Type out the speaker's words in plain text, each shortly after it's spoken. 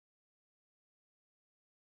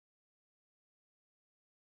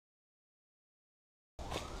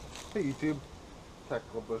Hey YouTube,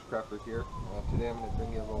 Tactical Bushcrafter here. Today I'm going to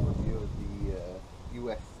bring you a little review of the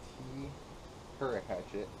UST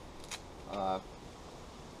ParaHatchet.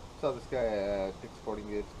 Saw this guy at Dick's Sporting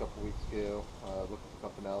Goods a couple weeks ago, looked at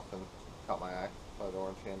something else and caught my eye. Saw the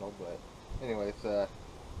orange handle, but anyways,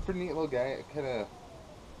 pretty neat little guy. I kind of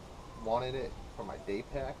wanted it for my day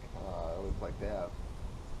pack. I always like to have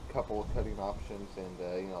a couple of cutting options, and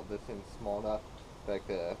you know, this thing's small enough. In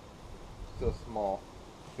fact, so small,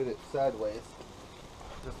 fit it sideways,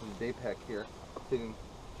 just in the day pack here, sitting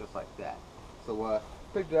just like that. So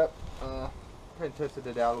picked it up, kind of tested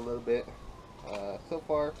it out a little bit. So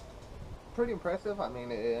far, pretty impressive. I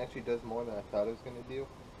mean, it actually does more than I thought it was going to do.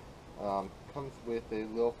 Comes with a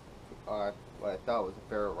little, what I thought was a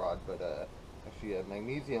ferro rod, but actually a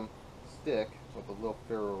magnesium stick with a little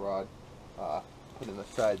ferro rod put in the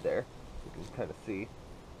side there. You can kind of see.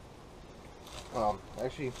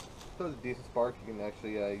 Actually, throws a decent spark. You can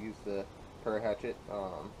actually use the ParaHatchet.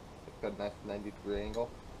 It's got a nice 90-degree angle,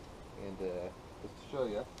 and just to show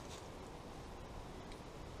you,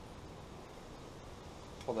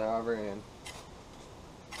 pull the hover and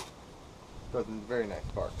throws a very nice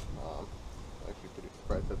spark. Actually, pretty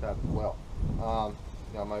surprised at that as well.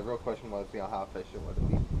 You know, my real question was, you know, how efficient would it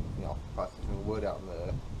be, you know, processing wood out in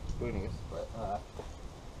the boonies, but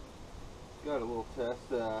got a little test.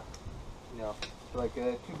 You know, like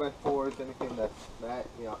 2x4s, anything that's that,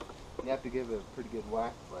 you know, you have to give it a pretty good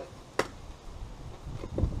whack, but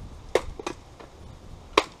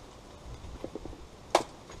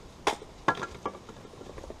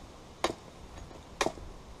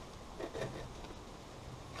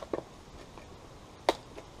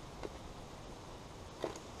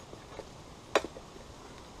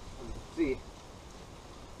see,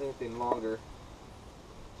 anything longer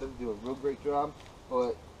doesn't do a real great job,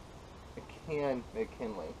 but it can make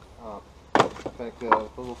kindling. In fact, the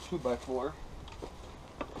little 2x4,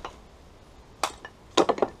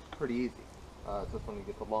 pretty easy. It's just when you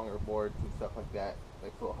get the longer boards and stuff like that, it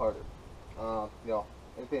makes it a little harder. You know,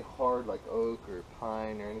 anything hard like oak or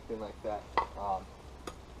pine or anything like that, you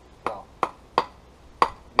know,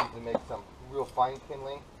 usually make some real fine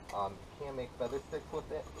kindling. You can make feather sticks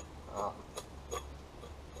with it. I'm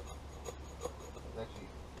actually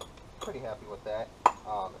pretty happy with that.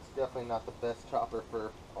 It's definitely not the best chopper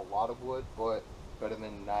for a lot of wood, but better than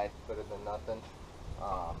a knife, better than nothing.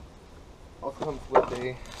 Also comes with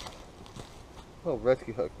a little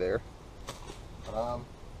rescue hook there. I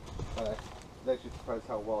was actually surprised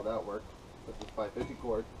how well that worked with this 550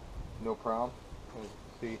 cord. No problem. As you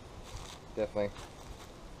can see, definitely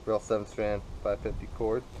real 7-strand 550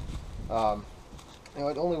 cord. You know,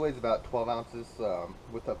 it only weighs about 12 ounces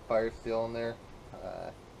with a fire steel in there.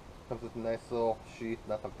 Comes with a nice little sheath,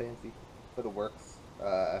 nothing fancy, but it works.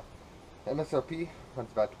 MSRP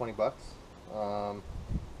runs about 20 bucks.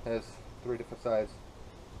 Has 3 different size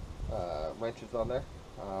wrenches on there.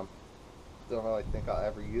 Don't really think I'll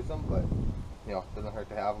ever use them, but you know, doesn't hurt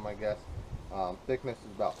to have them, I guess. Thickness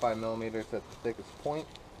is about 5 millimeters at the thickest point.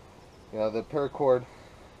 You know, the paracord,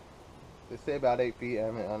 they say about 8 feet. I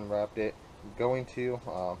haven't unwrapped it. I'm going to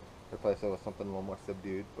replace it with something a little more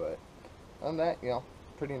subdued, but on that, you know,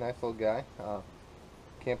 pretty nice little guy.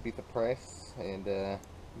 Can't beat the price, and you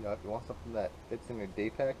know, if you want something that fits in your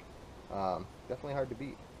day pack, definitely hard to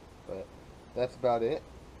beat. But that's about it.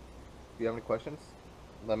 If you have any questions,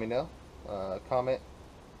 let me know. Comment,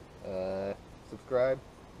 subscribe.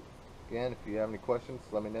 Again, if you have any questions,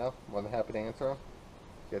 let me know. I'm more than happy to answer them.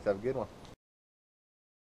 You guys have a good one.